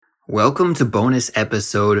Welcome to bonus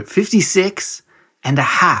episode 56 and a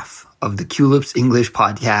half of the Culips English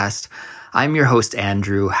podcast. I'm your host,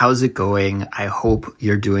 Andrew. How's it going? I hope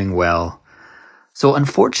you're doing well. So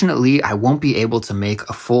unfortunately, I won't be able to make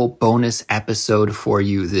a full bonus episode for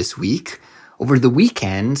you this week. Over the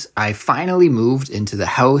weekend, I finally moved into the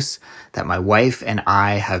house that my wife and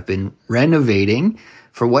I have been renovating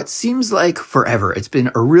for what seems like forever. It's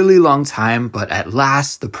been a really long time, but at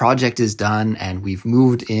last the project is done and we've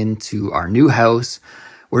moved into our new house.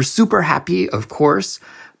 We're super happy, of course,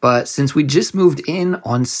 but since we just moved in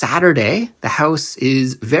on Saturday, the house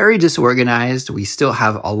is very disorganized. We still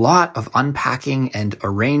have a lot of unpacking and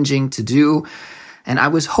arranging to do. And I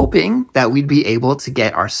was hoping that we'd be able to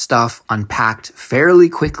get our stuff unpacked fairly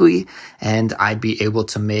quickly and I'd be able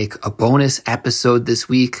to make a bonus episode this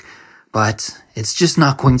week, but it's just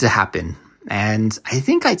not going to happen. And I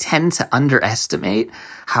think I tend to underestimate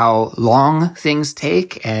how long things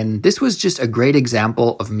take. And this was just a great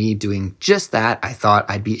example of me doing just that. I thought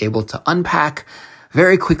I'd be able to unpack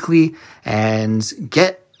very quickly and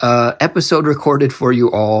get an episode recorded for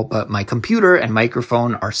you all. But my computer and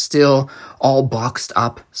microphone are still all boxed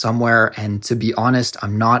up somewhere. And to be honest,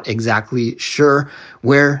 I'm not exactly sure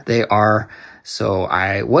where they are. So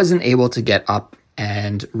I wasn't able to get up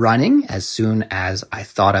and running as soon as I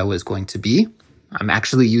thought I was going to be. I'm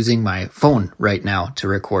actually using my phone right now to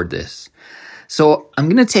record this. So I'm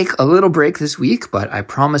going to take a little break this week, but I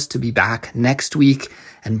promise to be back next week.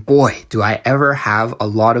 And boy, do I ever have a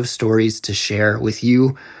lot of stories to share with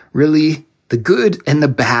you. Really, the good and the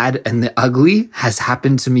bad and the ugly has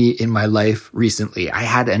happened to me in my life recently. I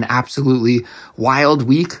had an absolutely wild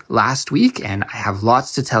week last week, and I have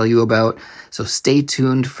lots to tell you about. So stay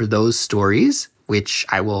tuned for those stories, which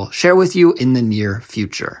I will share with you in the near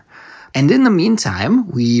future. And in the meantime,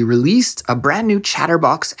 we released a brand new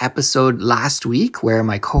Chatterbox episode last week where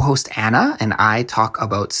my co-host Anna and I talk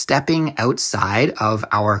about stepping outside of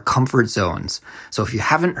our comfort zones. So if you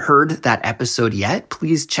haven't heard that episode yet,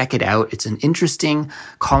 please check it out. It's an interesting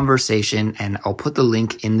conversation, and I'll put the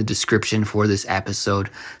link in the description for this episode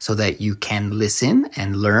so that you can listen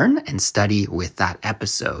and learn and study with that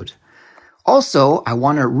episode. Also, I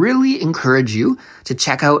want to really encourage you to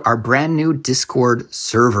check out our brand new Discord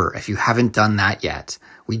server if you haven't done that yet.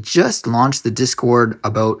 We just launched the Discord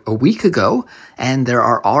about a week ago, and there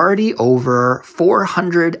are already over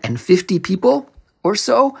 450 people or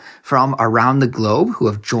so from around the globe who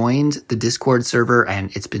have joined the Discord server,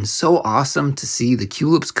 and it's been so awesome to see the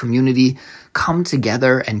Culips community come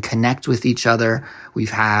together and connect with each other.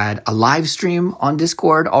 We've had a live stream on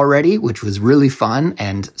Discord already, which was really fun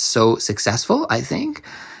and so successful, I think.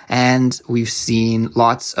 And we've seen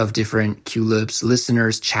lots of different Culips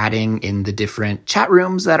listeners chatting in the different chat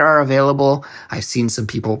rooms that are available. I've seen some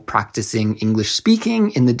people practicing English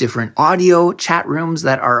speaking in the different audio chat rooms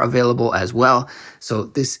that are available as well. So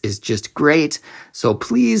this is just great. So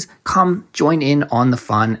please come join in on the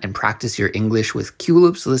fun and practice your English with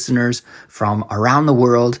Culips listeners from around the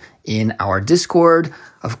world in our Discord.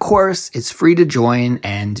 Of course, it's free to join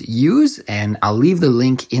and use, and I'll leave the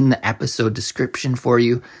link in the episode description for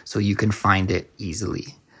you so you can find it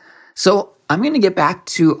easily. So I'm going to get back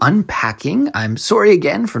to unpacking. I'm sorry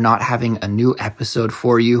again for not having a new episode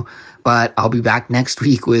for you, but I'll be back next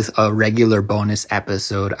week with a regular bonus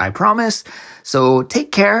episode, I promise. So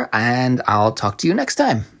take care, and I'll talk to you next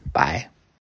time. Bye.